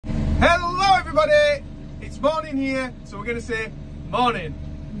Hello everybody, it's morning here, so we're going to say morning.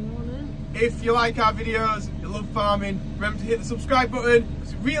 Morning. If you like our videos, you love farming, remember to hit the subscribe button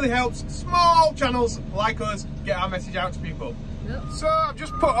because it really helps small channels like us get our message out to people. Yep. So I've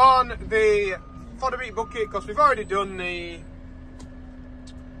just put on the fodder beet bucket because we've already done the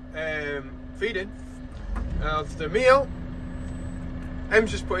feeding of the meal.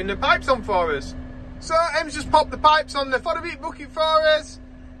 Em's just putting the pipes on for us. So Em's just popped the pipes on the fodder beet bucket for us,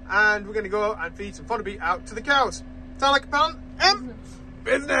 and we're going to go and feed some fodder beet out to the cows. Sound like a plan? Em?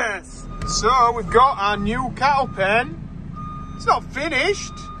 Business! So we've got our new cattle pen. It's not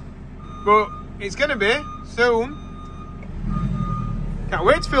finished, but it's going to be soon. Can't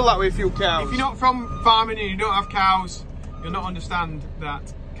wait to feel that way for you cows. If you're not from farming and you don't have cows, you'll not understand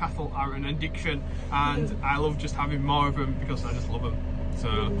that cattle are an addiction, and I love just having more of them because I just love them. So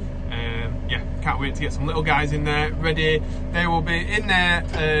yeah, can't wait to get some little guys in there ready. They will be in there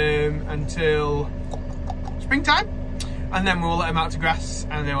until springtime, and then we'll let them out to grass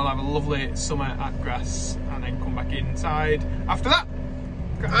and they will have a lovely summer at grass and then come back inside after that.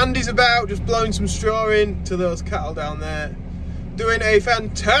 Andy's about just blowing some straw in to those cattle down there. Doing a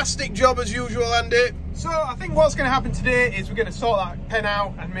fantastic job as usual, Andy. So I think what's going to happen today is we're going to sort that pen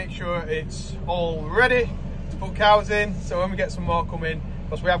out and make sure it's all ready to put cows in. So when we get some more coming,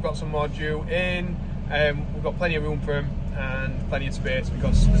 because we have got some more due in, we've got plenty of room for them and plenty of space,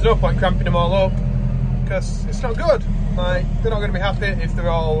 because there's no point cramping them all up because it's not good. Like, they're not going to be happy if they're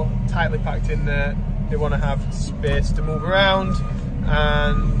all tightly packed in there. They want to have space to move around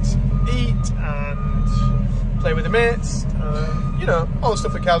and eat and play with the mates, you know, all the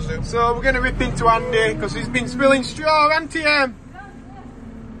stuff that cows do. So we're going to rip into Andy because he's been spilling straw, Auntie Em.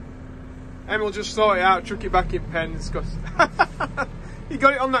 Em will just sort it out, chuck it back in pens because he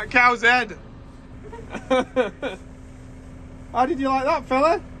got it on that cow's head. How did you like that,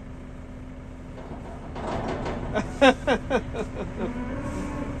 fella?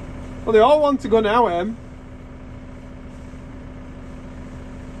 Well, they all want to go now, Em.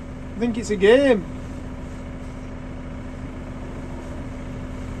 I think it's a game.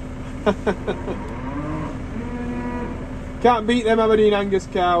 Can't beat them Aberdeen Angus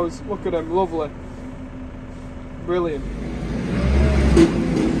cows. Look at them, lovely. Brilliant.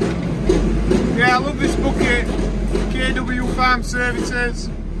 Yeah, I love this bucket. KW Farm Services.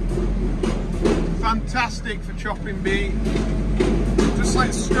 Fantastic for chopping beet. Just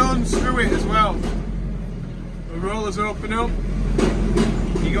let stones through it as well. The rollers open up.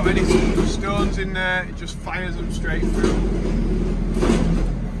 You got any stones in there, it just fires them straight through.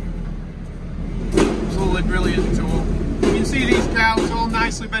 Absolutely brilliant tool. You can see these cows all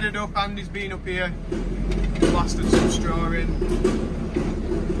nicely bedded up. Andy's been up here, blasted some straw in.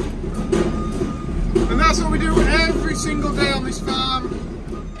 And that's what we do every single day on this farm.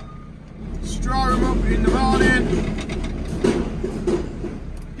 Straw them up in the morning.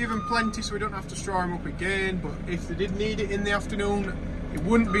 Give them plenty so we don't have to straw them up again, but if they did need it in the afternoon, it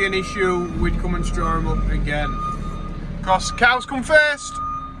wouldn't be an issue. We'd come and straw them up again. Because cows come first.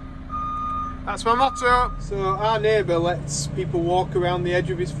 That's my motto. So our neighbour lets people walk around the edge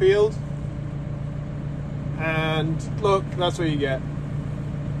of his field. And look, that's what you get.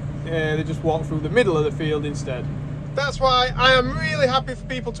 They just walk through the middle of the field instead. That's why I am really happy for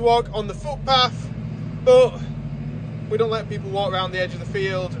people to walk on the footpath, but we don't let people walk around the edge of the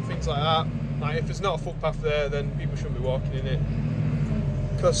field and things like that. Like, if there's not a footpath there, then people shouldn't be walking in it,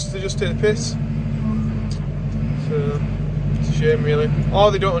 because they just take the piss. So it's a shame, really.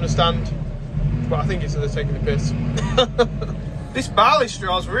 Or they don't understand, but I think it's that they're taking the piss. This barley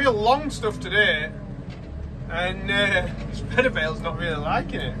straw's real long stuff today, and this Meadowvale's not really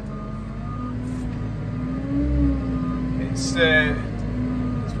liking it. It's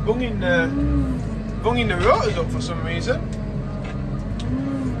bunging the rotors up for some reason.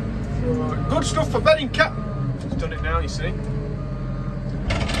 So, good stuff for bedding cattle. It's done it now, you see.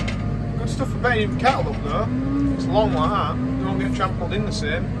 Good stuff for bedding cattle up though. It's long like that. They won't get trampled in the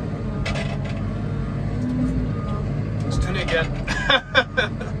same. Let's done it again.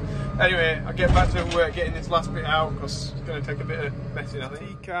 Anyway, I'll get back to getting this last bit out because it's going to take a bit of messing, I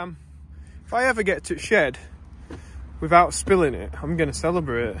think. If I ever get to shed without spilling it, I'm going to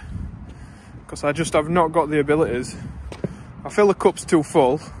celebrate, because I just have not got the abilities. I feel the cup's too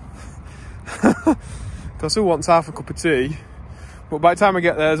full because who wants half a cup of tea? But by the time I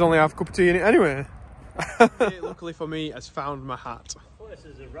get there, there's only half a cup of tea in it anyway. Luckily for me, has found my hat. Oh, this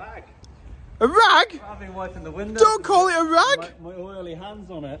is a rag. A rag? I've been wiping the window. Don't call it a rag! My oily hands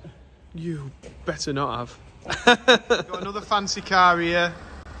on it. You better not have. Got another fancy car here.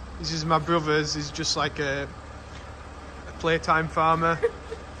 This is my brother's. He's just like a playtime farmer.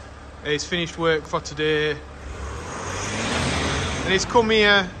 He's finished work for today. And he's come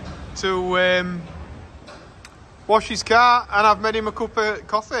here to wash his car, and I've made him a cup of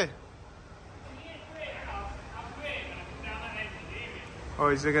coffee. Oh,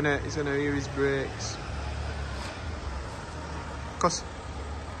 he's gonna hear his brakes. Cause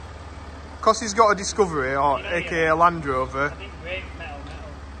he's got a Discovery, or aka a Land Rover.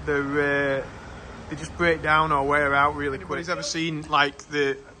 They just break down or wear out really quick. Anybody's ever seen like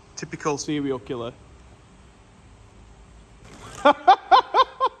the typical serial killer?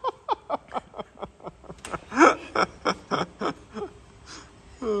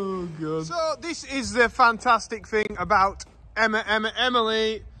 Oh god. So this is the fantastic thing about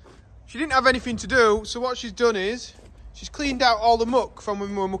Emily. She didn't have anything to do, so what she's done is she's cleaned out all the muck from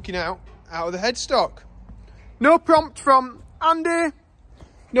when we were mucking out of the headstock. No prompt from Andy,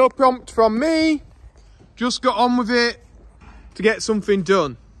 no prompt from me, just got on with it to get something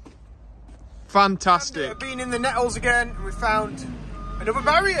done. Fantastic. Been in the nettles again, and we found another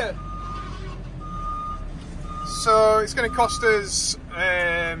barrier. So it's going to cost us,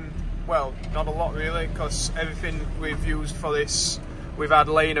 well, not a lot really, because everything we've used for this we've had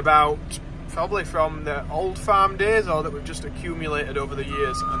laying about probably from the old farm days, or that we've just accumulated over the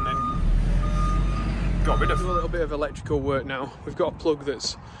years and then got rid of. A little bit of electrical work now. We've got a plug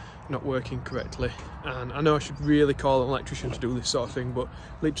that's not working correctly, and I know I should really call an electrician to do this sort of thing, but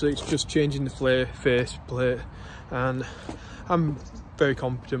literally it's just changing the face plate, and I'm very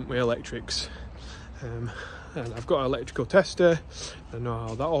competent with electrics. And I've got an electrical tester, I know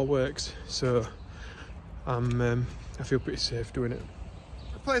how that all works, so I feel pretty safe doing it.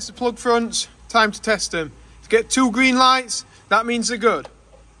 Replace the plug fronts, time to test them. To get 2 green lights, that means they're good.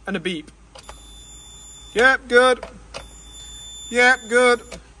 And a beep. Yep, good. Yep, good.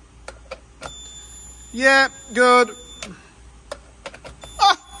 Yep, good.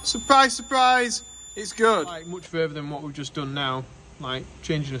 Ah, surprise, surprise, it's good. Like much further than what we've just done now, like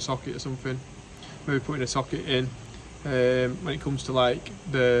changing a socket or something. Maybe putting a socket in. When it comes to like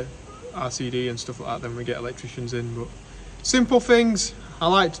the RCD and stuff like that, then we get electricians in. But simple things, I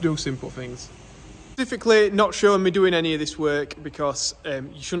like to do simple things. Specifically not showing me doing any of this work because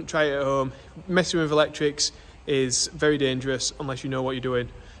you shouldn't try it at home. Messing with electrics is very dangerous unless you know what you're doing.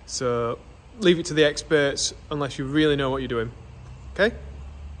 So leave it to the experts unless you really know what you're doing. Okay?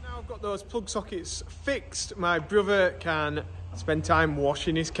 Now I've got those plug sockets fixed, my brother can spend time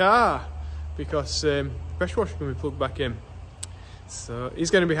washing his car, because pressure washer can be plugged back in. So he's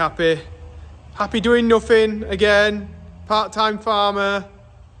going to be happy. Happy doing nothing again. Part-time farmer.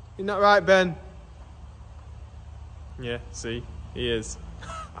 Isn't that right, Ben? Yeah, see, he is.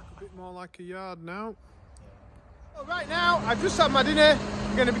 A bit more like a yard now. Well, right now, I've just had my dinner.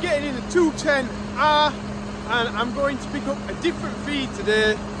 I'm going to be getting in the 210R, and I'm going to pick up a different feed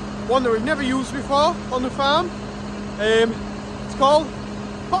today. One that we've never used before on the farm. It's called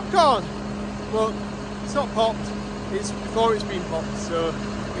popcorn. Well, it's not popped, it's before it's been popped, so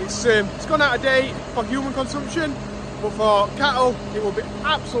it's gone out of date for human consumption, but for cattle it will be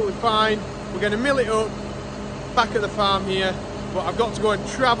absolutely fine. We're going to mill it up back at the farm here, but I've got to go and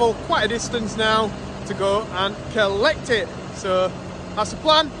travel quite a distance now to go and collect it. So that's the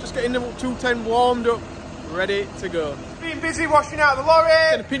plan, just getting the 210 warmed up, ready to go. Being busy washing out the lorry.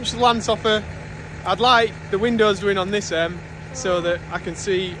 Going to pinch the lance off her. I'd like the windows doing on this end, so that I can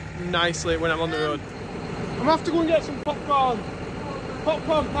see nicely when I'm on the road. I'm gonna have to go and get some popcorn.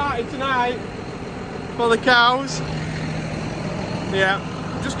 Popcorn party tonight for the cows. Yeah,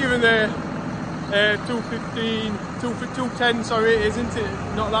 I'm just giving the 210, sorry, isn't it?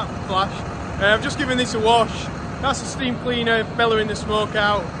 Not that flash. I've just given this a wash. That's a steam cleaner, bellowing the smoke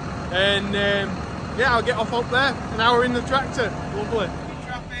out. And yeah, I'll get off up there, an hour in the tractor. Lovely.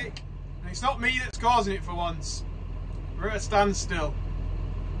 Traffic, and it's not me that's causing it for once. We're at a standstill.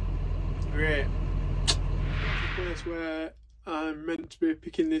 Great. That's the place where I'm meant to be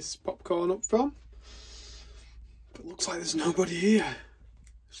picking this popcorn up from. But it looks like there's nobody here.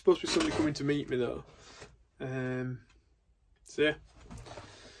 There's supposed to be somebody coming to meet me though. So yeah.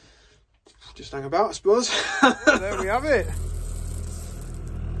 Just hang about, I suppose. There we have it.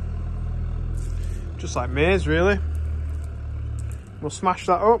 Just like maize really. We'll smash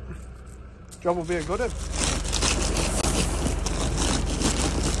that up. Job will be a good one.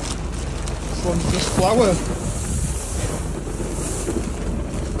 This one's just flour.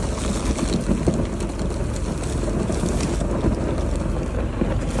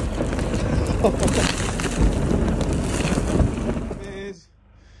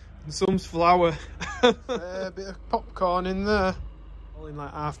 And some's flour. A bit of popcorn in there. All in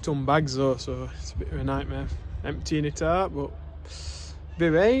like half-ton bags though, so it's a bit of a nightmare emptying it out, but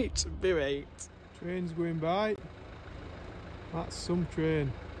Beer 8, beer 8. Train's going by. That's some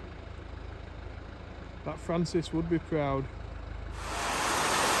train. That Francis would be proud.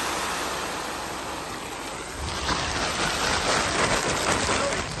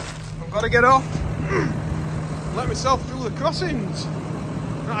 I've got to get off. Let myself through the crossings.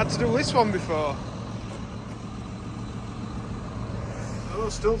 Not had to do this one before. Oh,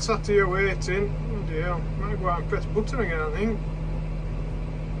 still sat here waiting. Oh dear, might go out and press button again, I think.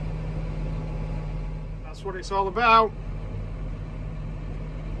 That's what it's all about.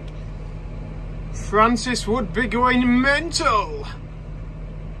 Francis would be going mental.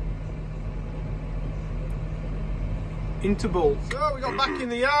 Into Bull. So we got back in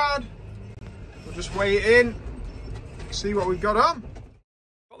the yard. We'll just wait in, see what we've got on.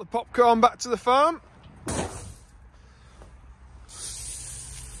 Got the popcorn back to the farm.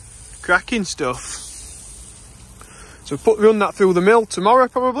 Cracking stuff. So run that through the mill tomorrow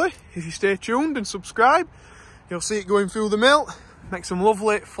probably. If you stay tuned and subscribe, you'll see it going through the mill. Make some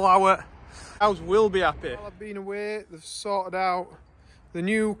lovely flour. Cows will be happy. While I've been away, they've sorted out the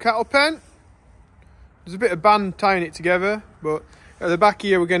new cattle pen. There's a bit of band tying it together, but at the back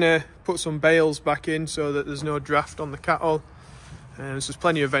here we're going to put some bales back in so that there's no draft on the cattle. So there's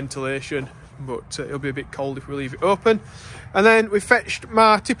plenty of ventilation, but it'll be a bit cold if we leave it open. And then we fetched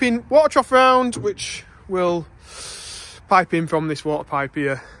my tipping water trough round, which will pipe in from this water pipe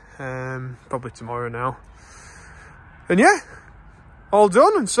here, probably tomorrow now. And yeah, all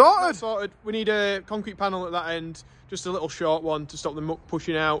done and sorted. We need a concrete panel at that end, just a little short one to stop the muck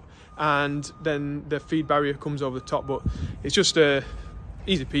pushing out, and then the feed barrier comes over the top. But it's just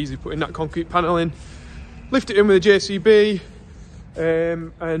easy peasy putting that concrete panel in, lift it in with a JCB,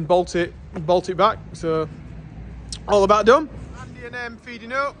 and bolt it back. So all about done. Andy and Em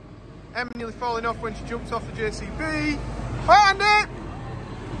feeding up. Em nearly falling off when she jumps off the JCB. Hi Andy!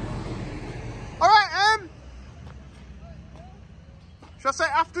 Alright Em! Shall I say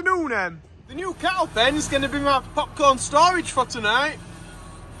afternoon Em? The new cattle pen is going to be my popcorn storage for tonight.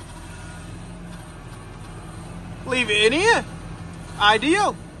 Leave it in here.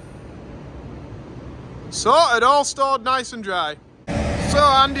 Ideal. Sorted, all stored nice and dry. So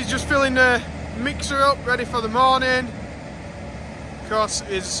Andy's just filling the mixer up, ready for the morning. Of course,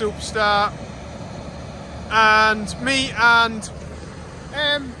 he's a superstar. And me and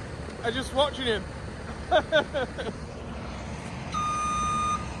Em are just watching him.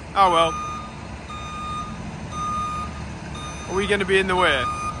 Oh well. Are we going to be in the way?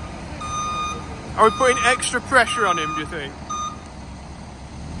 Are we putting extra pressure on him, do you think?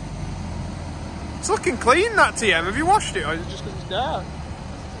 It's looking clean, that TM. Have you washed it, or is it just because it's dark?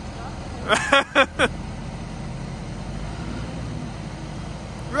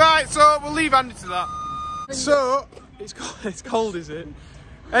 Right, so we'll leave Andy to that. So, it's cold, is it?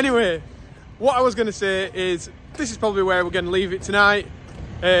 Anyway, what I was going to say is, this is probably where we're going to leave it tonight.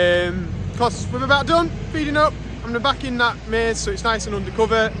 Because we're about done feeding up. I'm back in that maze, so it's nice and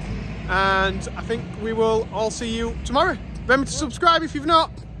undercover. And I think we will all see you tomorrow. Remember to subscribe if you've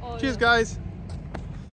not. Cheers, guys.